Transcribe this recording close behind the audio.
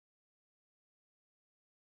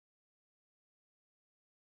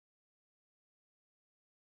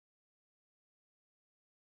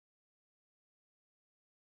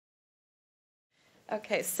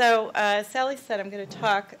Okay, so Sally said I'm going to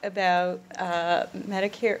talk about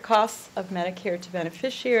Medicare costs of Medicare to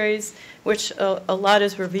beneficiaries, which a lot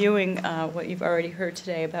is reviewing what you've already heard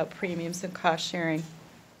today about premiums and cost sharing.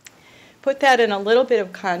 Put that in a little bit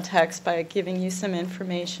of context by giving you some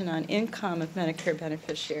information on income of Medicare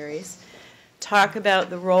beneficiaries. Talk about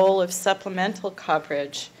the role of supplemental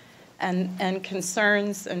coverage and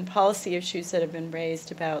concerns and policy issues that have been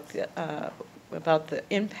raised about the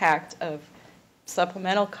impact of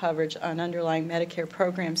supplemental coverage on underlying Medicare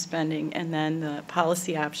program spending, and then the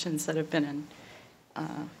policy options that have been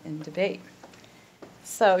in debate.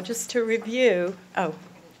 So just to review,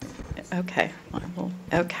 okay,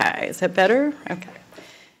 okay, is that better?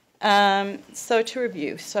 Okay. So to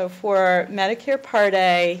review, so for Medicare Part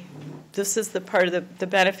A, this is the part of the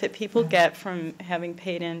benefit people get from having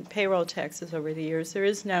paid in payroll taxes over the years. There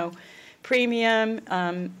is no premium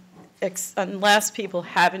unless people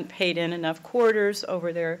haven't paid in enough quarters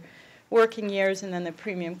over their working years, and then the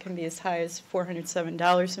premium can be as high as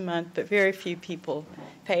 $407 a month, but very few people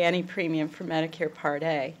pay any premium for Medicare Part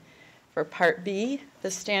A. For Part B, the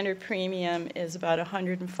standard premium is about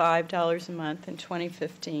 $105 a month in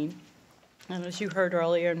 2015. And as you heard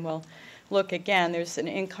earlier, and we'll look again, there's an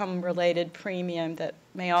income-related premium that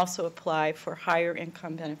may also apply for higher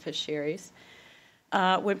income beneficiaries.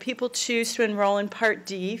 When people choose to enroll in Part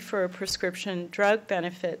D for a prescription drug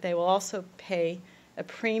benefit, they will also pay a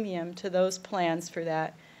premium to those plans for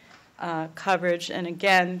that coverage. And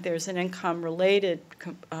again, there's an income-related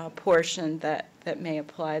portion that may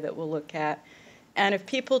apply that we'll look at. And if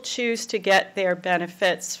people choose to get their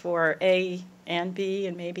benefits for A and B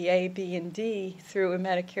and maybe A, B, and D through a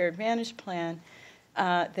Medicare Advantage plan,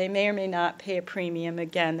 they may or may not pay a premium.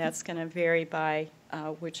 Again, that's going to vary by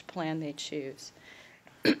which plan they choose.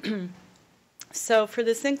 So for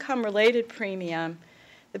this income-related premium,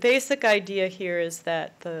 the basic idea here is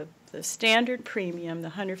that the standard premium,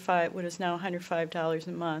 what is now $105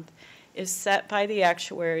 a month, is set by the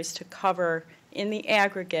actuaries to cover, in the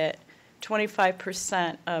aggregate,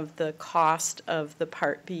 25% of the cost of the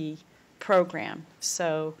Part B program.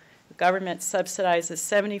 So the government subsidizes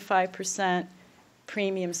 75%,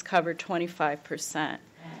 premiums cover 25%.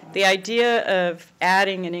 The idea of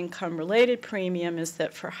adding an income-related premium is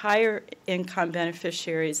that for higher income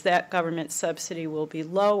beneficiaries, that government subsidy will be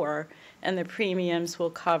lower, and the premiums will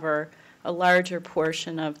cover a larger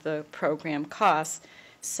portion of the program costs.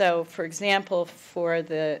 So, for example, for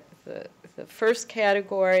the first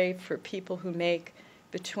category, for people who make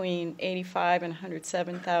between $85,000 and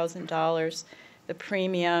 $107,000, the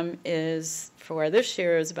premium is, for this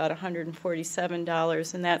year, is about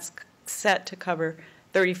 $147, and that's set to cover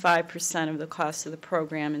 35% of the cost of the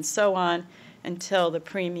program, and so on until the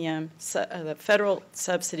premium, the federal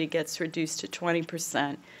subsidy gets reduced to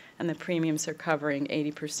 20%, and the premiums are covering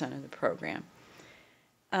 80% of the program.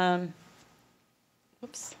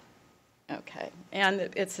 Oops. Okay, and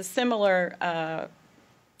it's a similar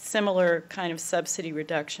kind of subsidy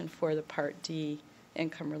reduction for the Part D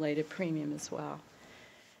income-related premium as well.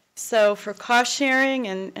 So for cost sharing,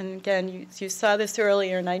 and again, you saw this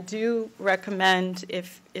earlier, and I do recommend,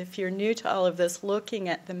 if you're new to all of this, looking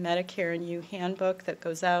at the Medicare and You handbook that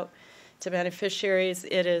goes out to beneficiaries.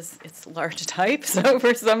 It's large type, so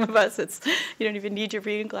for some of us, you don't even need your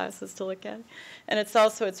reading glasses to look at it. And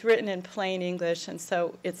it's written in plain English, and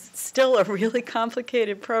so it's still a really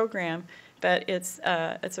complicated program, but it's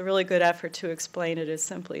a really good effort to explain it as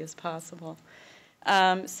simply as possible.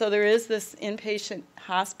 So there is this inpatient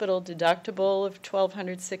hospital deductible of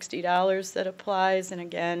 $1,260 that applies, and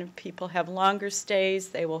again, if people have longer stays,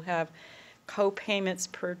 they will have co-payments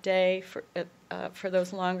per day for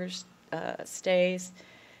those longer stays.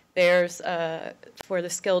 There's, for the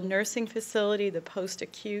skilled nursing facility, the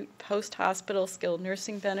post-acute, post-hospital skilled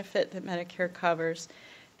nursing benefit that Medicare covers.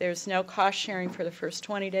 There's no cost sharing for the first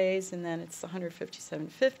 20 days, and then it's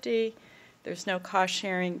 $157.50. There's no cost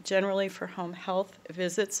sharing generally for home health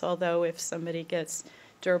visits, although if somebody gets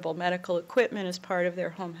durable medical equipment as part of their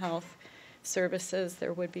home health services,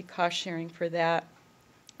 there would be cost sharing for that.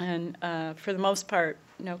 And for the most part,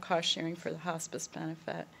 no cost sharing for the hospice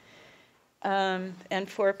benefit. And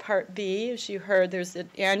for Part B, as you heard, there's an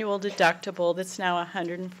annual deductible that's now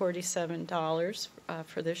 $147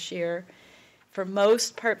 for this year. For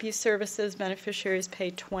most Part B services, beneficiaries pay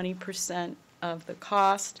 20% of the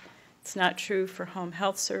cost. It's not true for home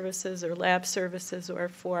health services or lab services or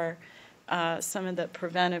for some of the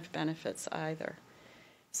preventive benefits either.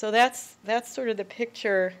 So that's sort of the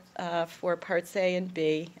picture for Parts A and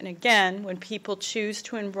B. And again, when people choose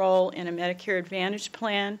to enroll in a Medicare Advantage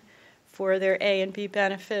plan for their A and B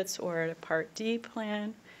benefits or a Part D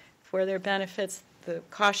plan for their benefits, the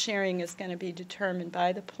cost sharing is going to be determined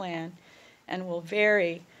by the plan and will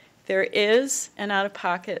vary. There is an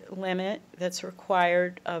out-of-pocket limit that's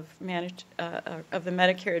required of the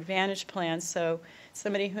Medicare Advantage plan, so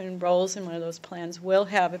somebody who enrolls in one of those plans will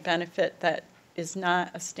have a benefit that is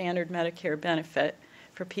not a standard Medicare benefit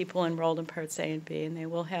for people enrolled in Parts A and B, and they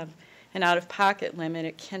will have an out-of-pocket limit.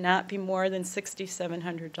 It cannot be more than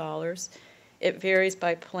 $6,700. It varies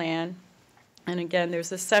by plan. And again,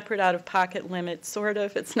 there's a separate out-of-pocket limit, sort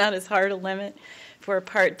of. It's not as hard a limit for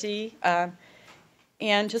Part D.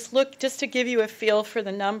 And just to give you a feel for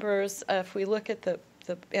the numbers, if we look at the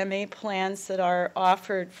MA plans that are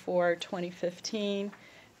offered for 2015,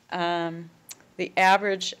 the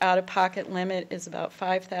average out-of-pocket limit is about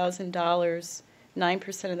 $5,000.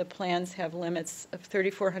 9% of the plans have limits of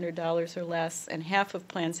 $3,400 or less, and half of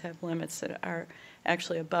plans have limits that are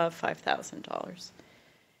actually above $5,000.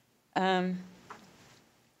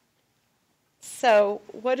 So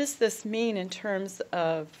what does this mean in terms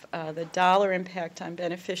of the dollar impact on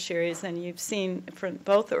beneficiaries? And you've seen from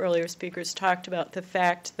both the earlier speakers talked about the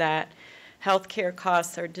fact that health care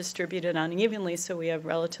costs are distributed unevenly, so we have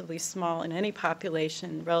relatively small, in any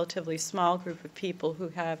population, relatively small group of people who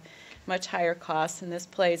have much higher costs, and this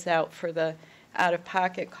plays out for the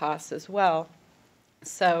out-of-pocket costs as well.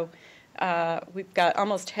 So we've got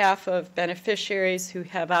almost half of beneficiaries who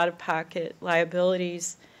have out-of-pocket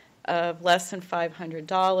liabilities of less than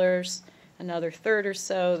 $500, another third or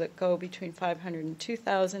so that go between $500 and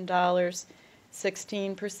 $2,000,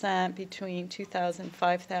 16% between $2,000 and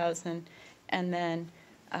 $5,000, and then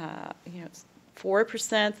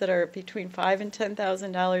 4% that are between $5,000 and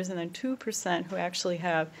 $10,000, and then 2% who actually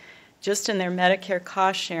have, just in their Medicare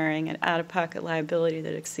cost sharing, an out-of-pocket liability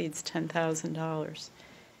that exceeds $10,000.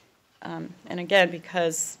 And again,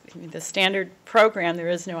 because the standard program, there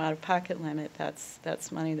is no out-of-pocket limit.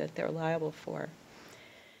 That's money that they're liable for.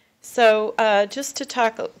 So just to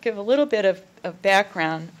give a little bit of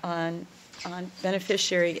background on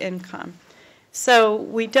beneficiary income. So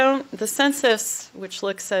the census, which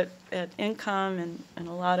looks at income and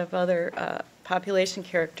a lot of other population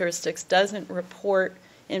characteristics, doesn't report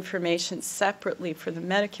information separately for the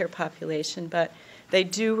Medicare population, but they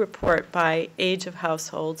do report by age of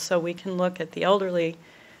household. So we can look at the elderly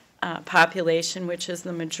population, which is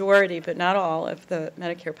the majority, but not all, of the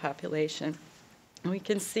Medicare population. And we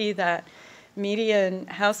can see that median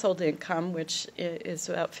household income, which is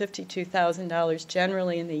about $52,000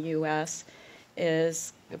 generally in the U.S.,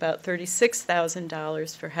 is about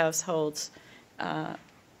 $36,000 for households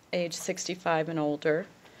age 65 and older.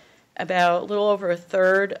 About a little over a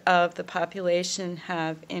third of the population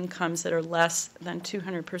have incomes that are less than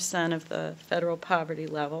 200% of the federal poverty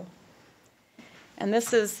level. And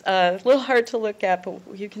this is a little hard to look at, but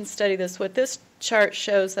you can study this. What this chart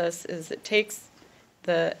shows us is it takes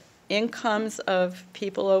the incomes of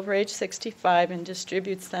people over age 65 and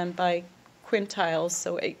distributes them by quintiles.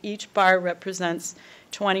 So each bar represents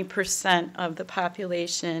 20% of the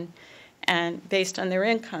population, and based on their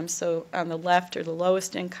income. So on the left are the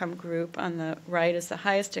lowest income group, on the right is the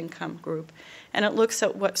highest income group, and it looks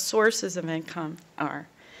at what sources of income are.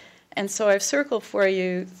 And so I've circled for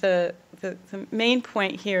you the main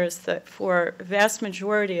point here is that for a vast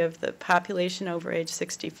majority of the population over age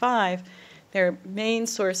 65, their main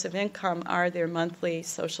source of income are their monthly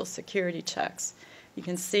Social Security checks. You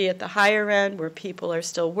can see at the higher end where people are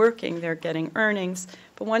still working, they're getting earnings,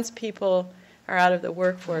 but once people are out of the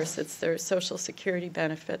workforce, it's their Social Security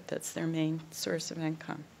benefit that's their main source of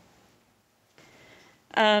income.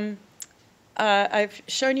 I've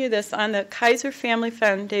shown you this on the Kaiser Family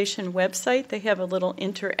Foundation website. They have a little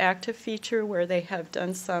interactive feature where they have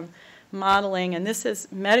done some modeling, and this is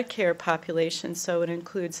Medicare population, so it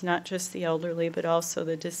includes not just the elderly but also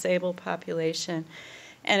the disabled population,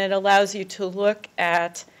 and it allows you to look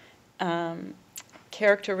at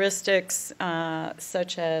characteristics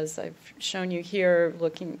such as I've shown you here,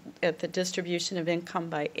 looking at the distribution of income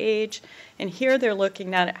by age, and here they're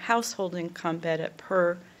looking not at household income but at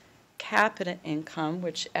per capita income,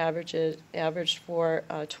 which averaged for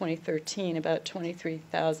 2013 about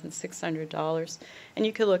 $23,600, and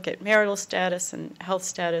you could look at marital status and health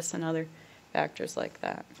status and other factors like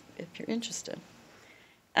that if you're interested.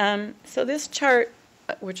 So this chart,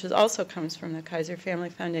 which also comes from the Kaiser Family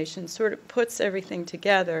Foundation, sort of puts everything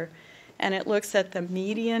together, and it looks at the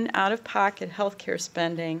median out-of-pocket health care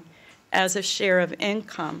spending as a share of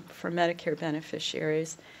income for Medicare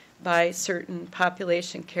beneficiaries by certain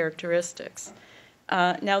population characteristics.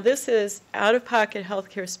 Now this is out-of-pocket health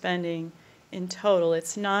care spending in total.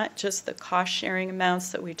 It's not just the cost-sharing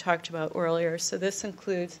amounts that we talked about earlier, so this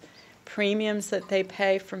includes premiums that they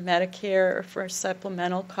pay for Medicare or for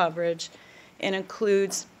supplemental coverage. It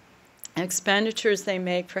includes expenditures they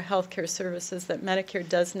make for health care services that Medicare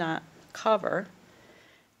does not cover.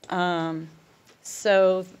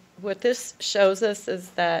 So what this shows us is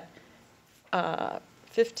that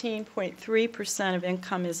 15.3% of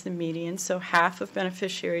income is the median, so half of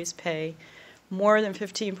beneficiaries pay more than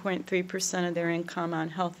 15.3% of their income on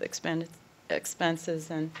health expenses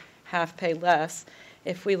and half pay less.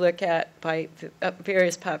 If we look at by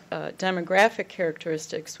various demographic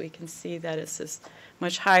characteristics, we can see that it's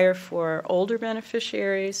much higher for older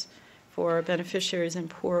beneficiaries, for beneficiaries in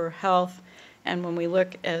poorer health, and when we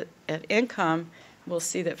look at income, we'll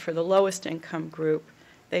see that for the lowest income group,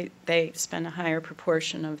 they spend a higher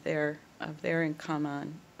proportion of their income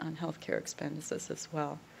on health care expenses as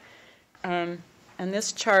well. And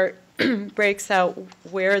this chart breaks out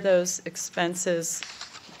where those expenses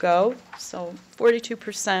go. So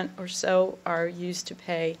 42% or so are used to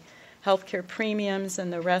pay health care premiums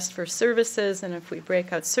and the rest for services. And if we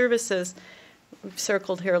break out services, we've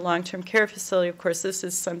circled here a long-term care facility. Of course, this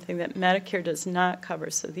is something that Medicare does not cover.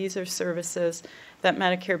 So these are services that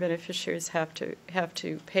Medicare beneficiaries have to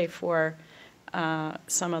pay for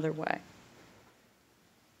some other way.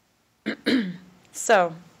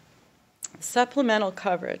 So, supplemental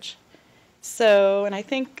coverage. So, and I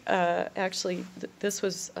think actually this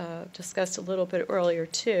was discussed a little bit earlier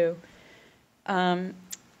too.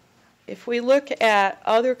 If we look at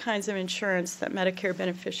other kinds of insurance that Medicare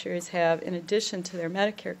beneficiaries have in addition to their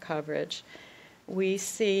Medicare coverage, we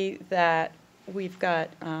see that we've got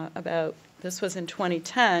this was in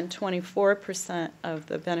 2010, 24% of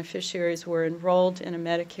the beneficiaries were enrolled in a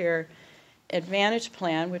Medicare Advantage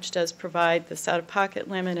plan, which does provide this out-of-pocket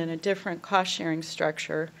limit and a different cost-sharing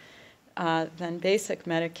structure than basic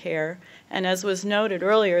Medicare. And as was noted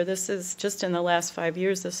earlier, this is just in the last 5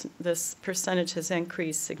 years, this percentage has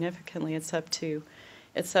increased significantly. It's up to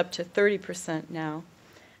 30% now.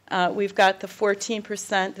 We've got the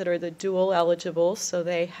 14% that are the dual eligible, so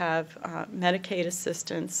they have Medicaid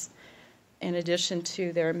assistance in addition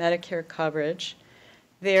to their Medicare coverage.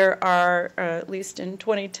 There are, at least in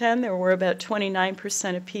 2010, there were about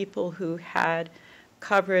 29% of people who had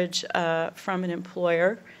coverage from an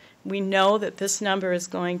employer. We know that this number is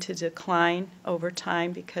going to decline over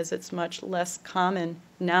time because it's much less common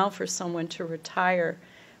now for someone to retire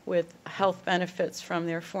with health benefits from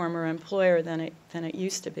their former employer than it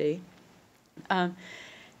used to be. And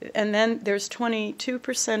then there's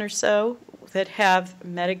 22% or so that have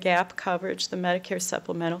Medigap coverage, the Medicare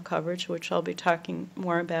supplemental coverage, which I'll be talking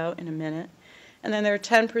more about in a minute. And then there are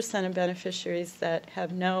 10% of beneficiaries that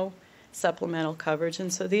have no supplemental coverage.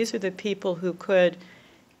 And so these are the people who could,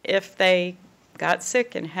 if they got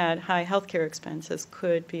sick and had high health care expenses,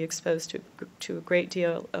 could be exposed to a great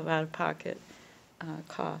deal of out-of-pocket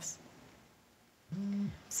costs.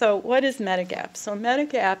 So what is Medigap? So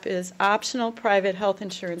Medigap is optional private health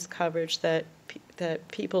insurance coverage that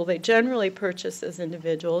people, they generally purchase as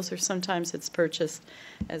individuals, or sometimes it's purchased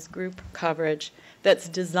as group coverage, that's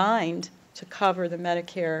designed to cover the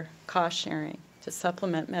Medicare cost sharing, to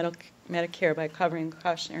supplement Medicare by covering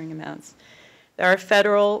cost sharing amounts. There are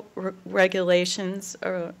federal regulations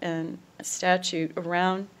and a statute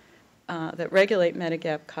around that regulate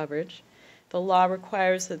Medigap coverage. The law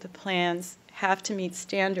requires that the plans have to meet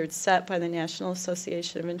standards set by the National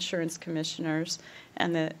Association of Insurance Commissioners,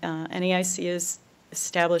 and the NAIC has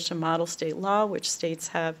established a model state law which states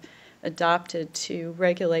have adopted to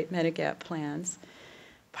regulate Medigap plans.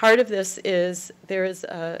 Part of this is there is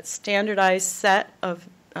a standardized set of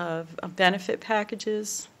benefit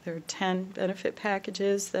packages. There are 10 benefit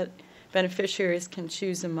packages that beneficiaries can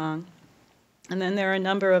choose among. And then there are a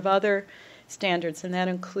number of other standards, and that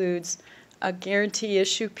includes a guarantee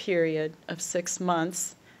issue period of 6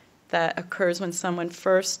 months that occurs when someone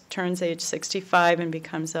first turns age 65 and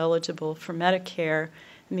becomes eligible for Medicare.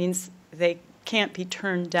 It means they can't be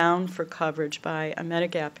turned down for coverage by a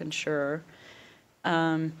Medigap insurer.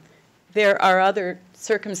 There are other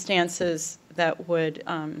circumstances that would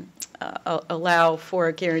allow for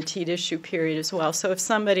a guaranteed issue period as well. So if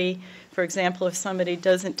somebody, for example, if somebody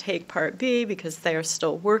doesn't take Part B because they are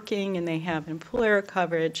still working and they have employer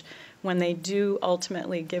coverage, when they do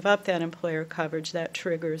ultimately give up that employer coverage, that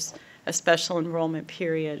triggers a special enrollment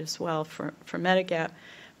period as well for Medigap.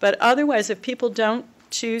 But otherwise, if people don't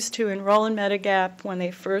choose to enroll in Medigap when they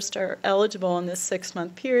first are eligible in this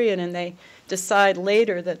 6-month period and they decide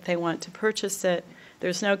later that they want to purchase it,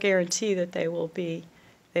 there's no guarantee that they will be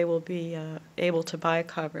able to buy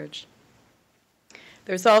coverage.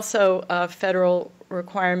 There's also federal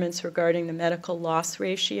requirements regarding the medical loss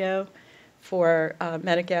ratio for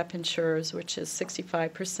Medigap insurers, which is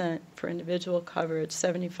 65% for individual coverage,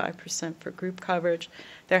 75% for group coverage.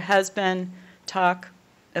 There has been talk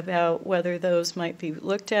about whether those might be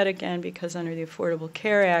looked at again, because under the Affordable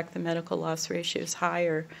Care Act, the medical loss ratio is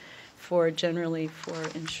higher generally for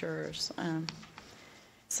insurers.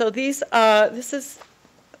 So this is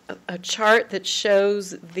a chart that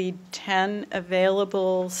shows the 10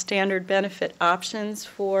 available standard benefit options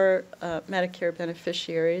for Medicare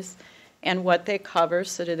beneficiaries and what they cover.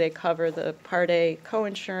 So do they cover the Part A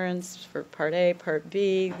coinsurance for Part A, Part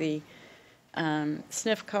B, the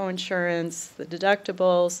SNF coinsurance, the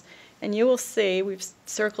deductibles, and you will see we've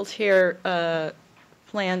circled here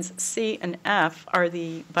plans C and F are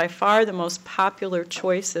by far the most popular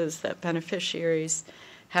choices that beneficiaries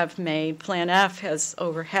have made. Plan F has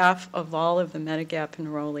over half of all of the Medigap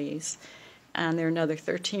enrollees, and there are another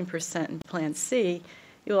 13% in Plan C.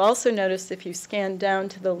 You'll also notice if you scan down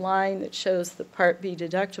to the line that shows the Part B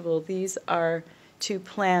deductible, these are two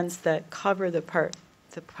plans that cover the Part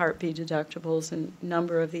B deductibles, and a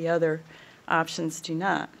number of the other options do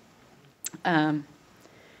not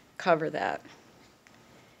cover that.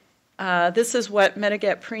 This is what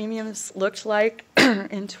Medigap premiums looked like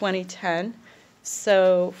in 2010.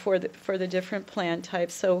 So for the different plan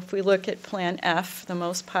types, so if we look at Plan F, the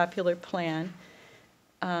most popular plan,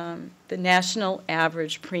 the national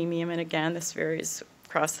average premium, and again, this varies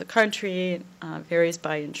across the country, varies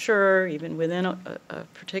by insurer, even within a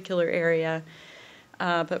particular area.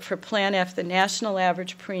 But for Plan F, the national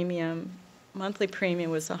average premium, monthly premium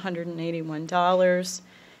was $181.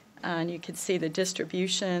 And you can see the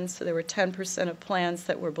distribution. So there were 10% of plans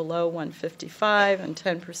that were below $155 and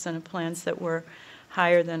 10% of plans that were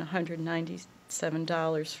higher than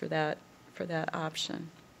 $197 for that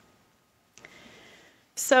option.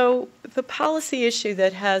 So the policy issue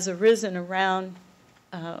that has arisen around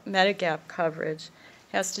Medigap coverage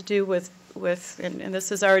has to do with and this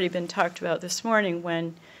has already been talked about this morning,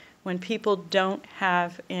 when people don't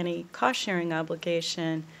have any cost-sharing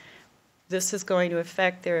obligation, this is going to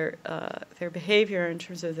affect their behavior in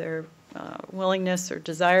terms of their willingness or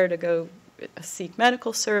desire to go seek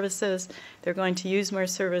medical services. They're going to use more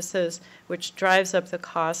services, which drives up the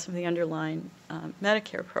cost of the underlying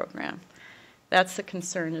Medicare program. That's the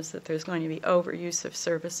concern, is that there's going to be overuse of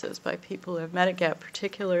services by people who have Medigap,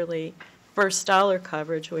 particularly first dollar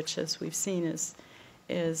coverage, which, as we've seen,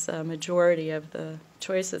 is a majority of the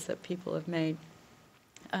choices that people have made.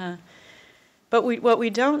 But what we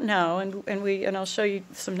don't know, and I'll show you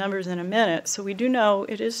some numbers in a minute, so we do know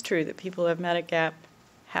it is true that people who have Medigap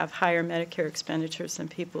have higher Medicare expenditures than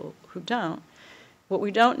people who don't. What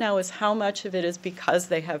we don't know is how much of it is because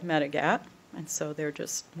they have Medigap, and so they're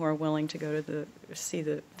just more willing to go to see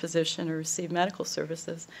the physician or receive medical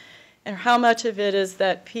services, and how much of it is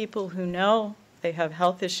that people who know they have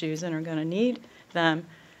health issues and are going to need them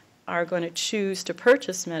are going to choose to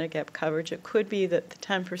purchase Medigap coverage. It could be that the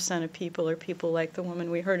 10% of people are people like the woman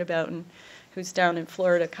we heard about who's down in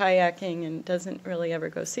Florida kayaking and doesn't really ever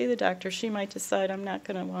go see the doctor. She might decide, I'm not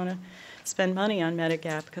going to want to spend money on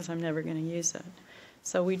Medigap because I'm never going to use it.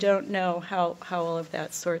 So we don't know how all of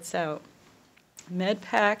that sorts out.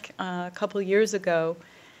 MedPAC, a couple years ago,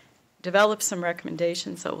 developed some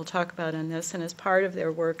recommendations that we'll talk about in this, and as part of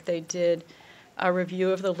their work, they did a review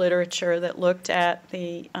of the literature that looked at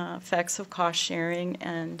the effects of cost sharing,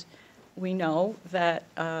 and we know that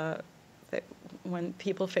when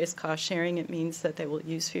people face cost sharing, it means that they will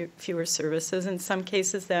use fewer services. In some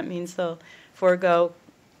cases, that means they'll forego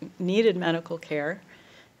needed medical care,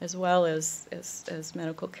 as well as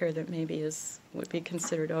medical care that maybe would be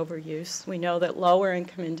considered overuse. We know that lower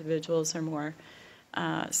income individuals are more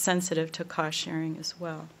sensitive to cost sharing as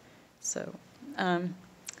well. So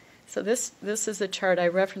this is a chart I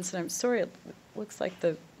referenced, and I'm sorry, it looks like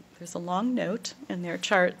there's a long note in their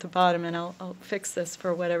chart at the bottom, and I'll fix this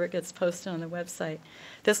for whatever gets posted on the website.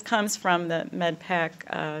 This comes from the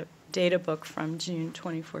MedPAC data book from June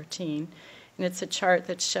 2014, and it's a chart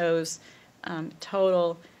that shows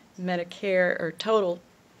total Medicare or total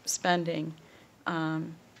spending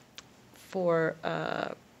for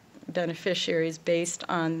beneficiaries based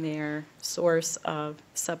on their source of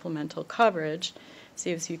supplemental coverage.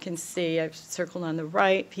 So as you can see, I've circled on the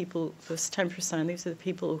right, people, those 10%, these are the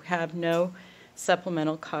people who have no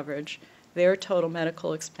supplemental coverage. Their total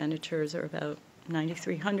medical expenditures are about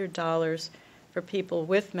 $9,300. For people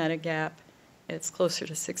with Medigap, it's closer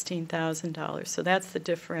to $16,000. So that's the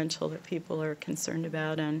differential that people are concerned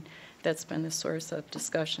about, and that's been the source of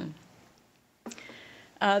discussion.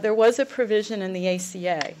 There was a provision in the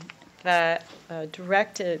ACA that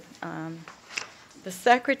directed The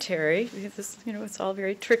secretary, this, it's all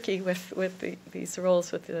very tricky with these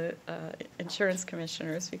roles with the insurance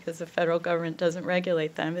commissioners because the federal government doesn't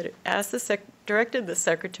regulate them. It directed the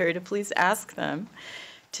secretary to please ask them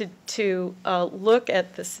to look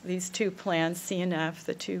at these two plans, C and F,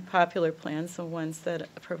 the two popular plans, the ones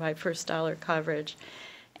that provide first dollar coverage,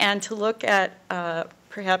 and to look at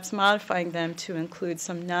perhaps modifying them to include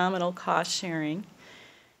some nominal cost sharing.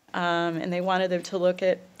 And they wanted them to look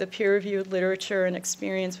at the peer-reviewed literature and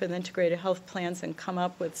experience with integrated health plans and come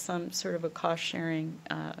up with some sort of a cost-sharing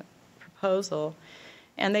proposal.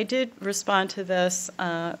 And they did respond to this,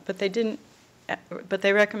 but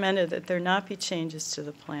they recommended that there not be changes to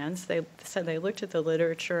the plans. They said they looked at the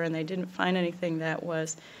literature and they didn't find anything that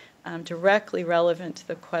was directly relevant to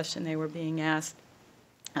the question they were being asked.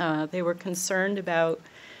 They were concerned about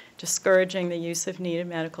discouraging the use of needed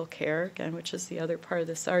medical care, again, which is the other part of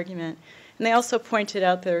this argument. And they also pointed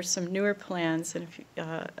out there are some newer plans, and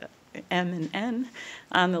M and N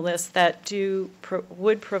on the list, that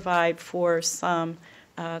would provide for some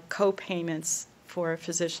co-payments for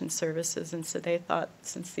physician services. And so they thought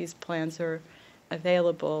since these plans are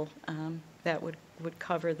available, that would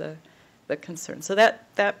cover the concern. So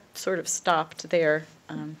that sort of stopped there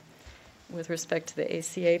with respect to the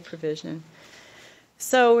ACA provision.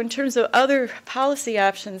 So in terms of other policy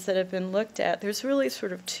options that have been looked at, there's really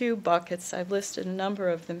sort of two buckets. I've listed a number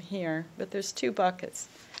of them here, but there's two buckets.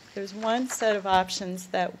 There's one set of options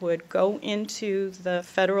that would go into the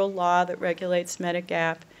federal law that regulates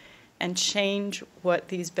Medigap and change what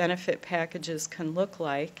these benefit packages can look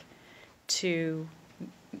like to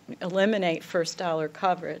eliminate first dollar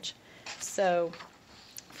coverage. So,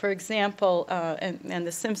 for example, and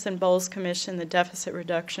the Simpson-Bowles Commission, the Deficit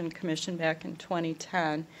Reduction Commission back in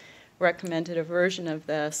 2010, recommended a version of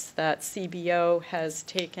this that CBO has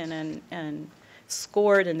taken and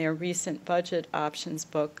scored in their recent budget options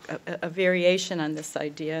book, a variation on this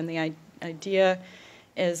idea. And the idea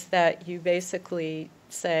is that you basically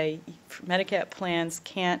say Medigap plans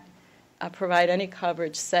can't provide any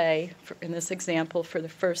coverage, say, in this example, for the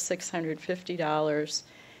first $650,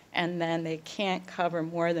 and then they can't cover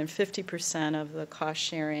more than 50% of the cost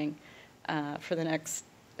sharing for the next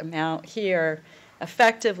amount here.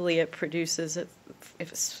 Effectively, it produces,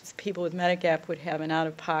 if people with Medigap would have an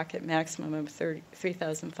out-of-pocket maximum of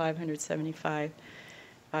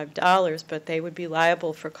 $3,575, but they would be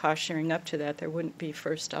liable for cost sharing up to that. There wouldn't be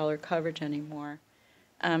first dollar coverage anymore.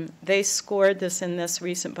 They scored this in this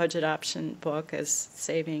recent budget option book as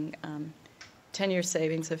saving 10-year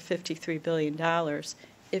savings of $53 billion.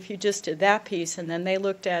 If you just did that piece, and then they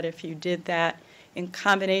looked at if you did that in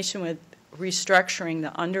combination with restructuring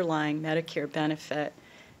the underlying Medicare benefit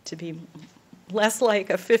to be less like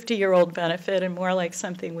a 50-year-old benefit and more like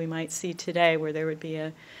something we might see today where there would be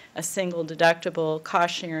a single deductible,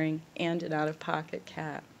 cost sharing, and an out-of-pocket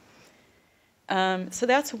cap. So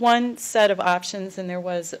that's one set of options, and there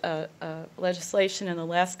was a legislation in the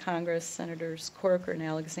last Congress, Senators Corker and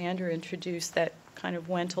Alexander introduced that kind of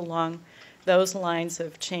went along those lines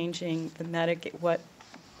of changing the what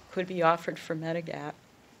could be offered for Medigap.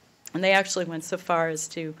 And they actually went so far as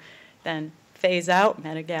to then phase out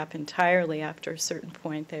Medigap entirely after a certain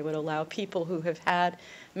point. They would allow people who have had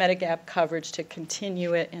Medigap coverage to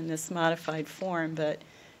continue it in this modified form, but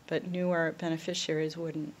newer beneficiaries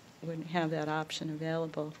wouldn't have that option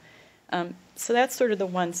available. So that's sort of the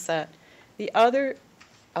one set. The other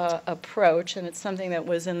approach, and it's something that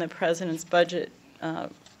was in the President's budget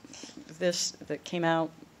that came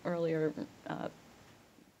out earlier, I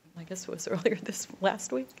guess it was earlier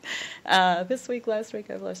last week, I've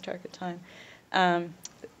lost track of time.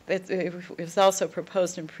 It was also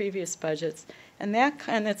proposed in previous budgets, and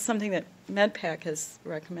it's something that MedPAC has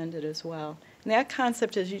recommended as well. And that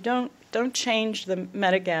concept is you don't change the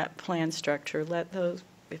Medigap plan structure. Let those,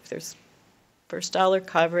 if there's first dollar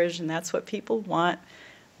coverage and that's what people want,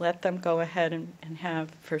 let them go ahead and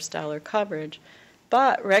have first dollar coverage.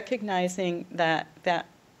 But recognizing that that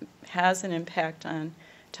has an impact on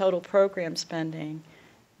total program spending,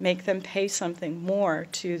 make them pay something more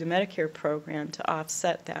to the Medicare program to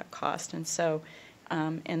offset that cost. And so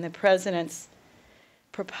in the President's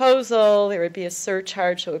proposal, there would be a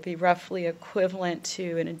surcharge that would be roughly equivalent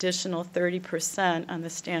to an additional 30% on the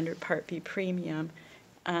standard Part B premium.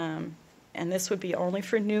 And this would be only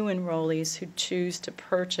for new enrollees who choose to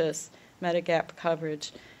purchase Medigap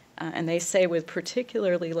coverage. And they say with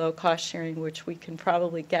particularly low cost sharing, which we can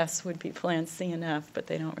probably guess would be Plan C and F, but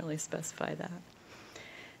they don't really specify that.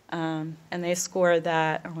 And they score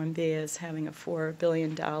that OMB as having a $4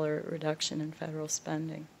 billion reduction in federal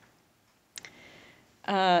spending.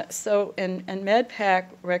 And MedPAC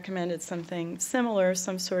recommended something similar,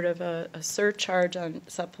 some sort of a surcharge on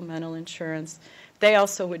supplemental insurance. They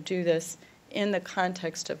also would do this in the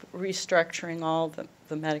context of restructuring all the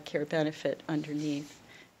Medicare benefit underneath,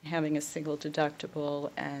 having a single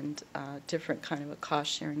deductible and different kind of a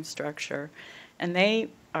cost-sharing structure. And they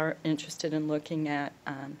are interested in looking at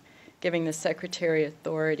giving the Secretary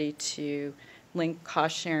authority to link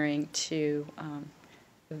cost-sharing to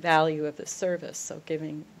the value of the service, so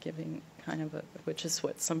giving kind of which is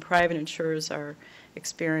what some private insurers are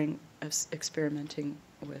experimenting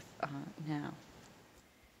with now.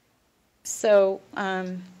 So,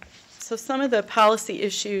 so some of the policy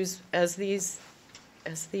issues as these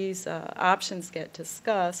options get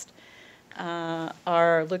discussed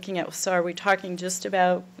are looking at, so are we talking just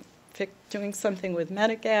about doing something with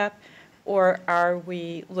Medigap, or are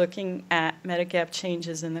we looking at Medigap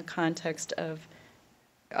changes in the context of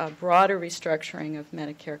a broader restructuring of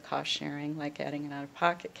Medicare cost sharing, like adding an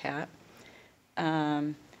out-of-pocket cap?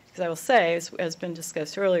 Because I will say, as has been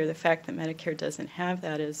discussed earlier, the fact that Medicare doesn't have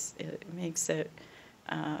that it makes it,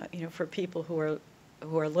 for people who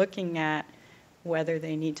are looking at whether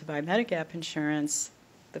they need to buy Medigap insurance,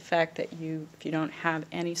 the fact that if you don't have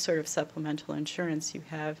any sort of supplemental insurance, you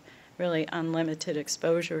have really unlimited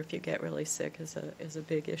exposure if you get really sick is a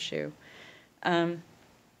big issue.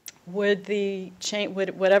 Would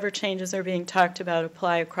whatever changes are being talked about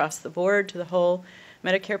apply across the board to the whole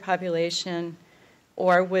Medicare population,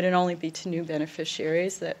 or would it only be to new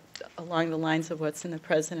beneficiaries that along the lines of what's in the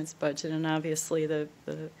President's budget? And obviously the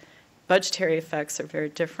budgetary effects are very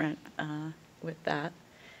different with that.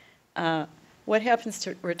 What happens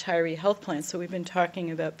to retiree health plans? So we've been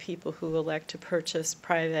talking about people who elect to purchase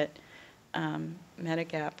private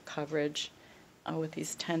Medigap coverage with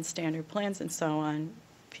these 10 standard plans and so on.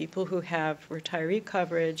 People who have retiree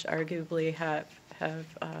coverage arguably have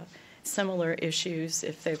similar issues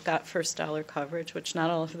if they've got first dollar coverage, which not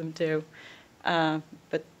all of them do.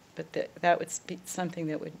 But that would be something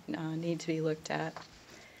that would need to be looked at.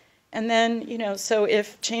 And then, so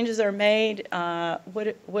if changes are made,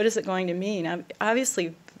 what is it going to mean?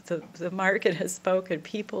 Obviously, the market has spoken.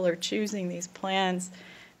 People are choosing these plans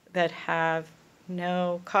that have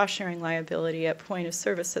no cost-sharing liability at point of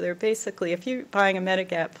service. So they're basically, if you're buying a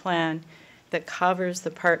Medigap plan that covers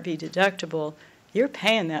the Part B deductible, you're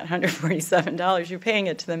paying that $147. You're paying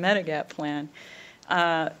it to the Medigap plan.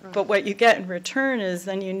 But what you get in return is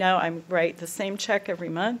then I write the same check every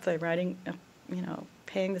month. I'm writing,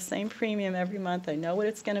 paying the same premium every month. I know what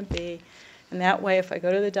it's going to be. And that way, if I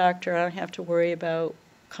go to the doctor, I don't have to worry about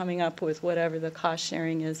coming up with whatever the cost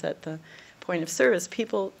sharing is at the point of service.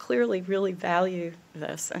 People clearly really value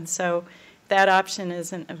this. And so that option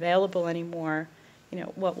isn't available anymore.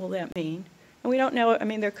 What will that mean? And we don't know. I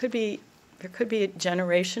mean, there could be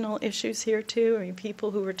generational issues here too. I mean,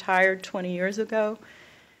 people who retired 20 years ago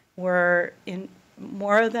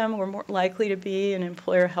more of them were more likely to be in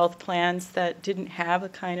employer health plans that didn't have a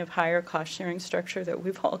kind of higher cost-sharing structure that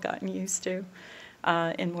we've all gotten used to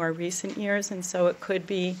in more recent years. And so there could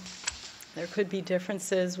be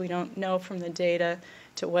differences. We don't know from the data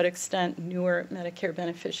to what extent newer Medicare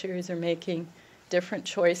beneficiaries are making different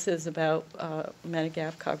choices about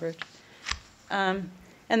Medigap coverage.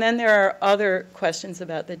 And then there are other questions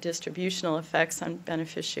about the distributional effects on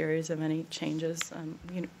beneficiaries of any changes.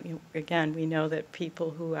 Again, we know that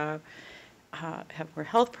people who have more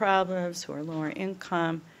health problems, who are lower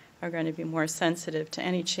income, are going to be more sensitive to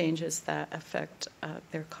any changes that affect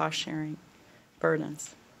their cost-sharing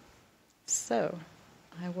burdens. So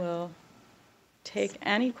I will take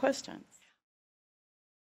any questions.